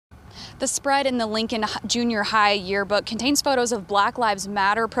The spread in the Lincoln Junior High yearbook contains photos of Black Lives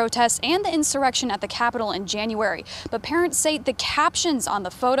Matter protests and the insurrection at the Capitol in January. But parents say the captions on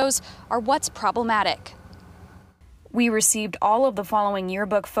the photos are what's problematic. We received all of the following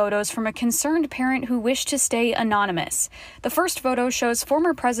yearbook photos from a concerned parent who wished to stay anonymous. The first photo shows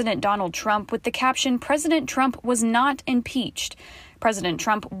former President Donald Trump with the caption, "President Trump was not impeached." President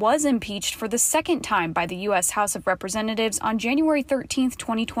Trump was impeached for the second time by the U.S. House of Representatives on January 13,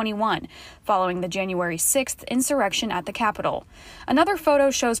 2021, following the January 6th insurrection at the Capitol. Another photo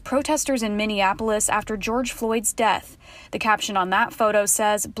shows protesters in Minneapolis after George Floyd's death. The caption on that photo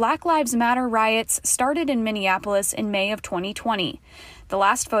says, "Black Lives Matter riots started in Minneapolis in May of 2020. The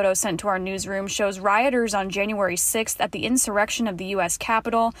last photo sent to our newsroom shows rioters on January 6th at the insurrection of the U.S.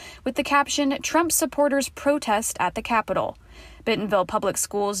 Capitol with the caption, "Trump supporters protest at the Capitol." Bentonville Public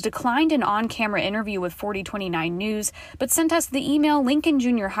Schools declined an on-camera interview with 4029 News, but sent us the email Lincoln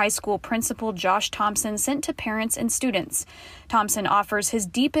Junior High School Principal Josh Thompson sent to parents and students. Thompson offers his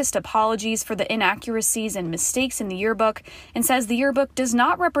deepest apologies for the inaccuracies and mistakes in the yearbook and says the yearbook does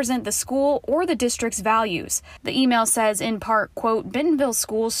not represent the school or the district's values. The email says, in part, quote, "Bentonville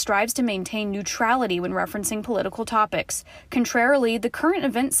Schools strives to maintain neutrality when referencing political topics. Contrarily, the current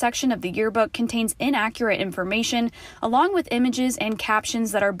events section of the yearbook contains inaccurate information, along with images and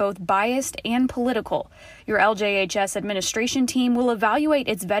captions that are both biased and political. Your LJHS administration team will evaluate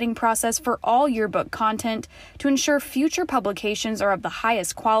its vetting process for all yearbook content to ensure future publications are of the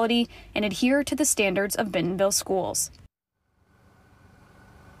highest quality and adhere to the standards of Bentonville schools."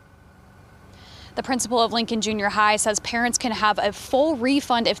 The principal of Lincoln Junior High says parents can have a full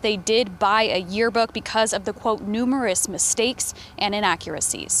refund if they did buy a yearbook because of the, quote, "numerous mistakes and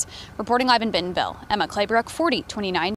inaccuracies." Reporting live in Bentonville, Emma Claybrook, 4029.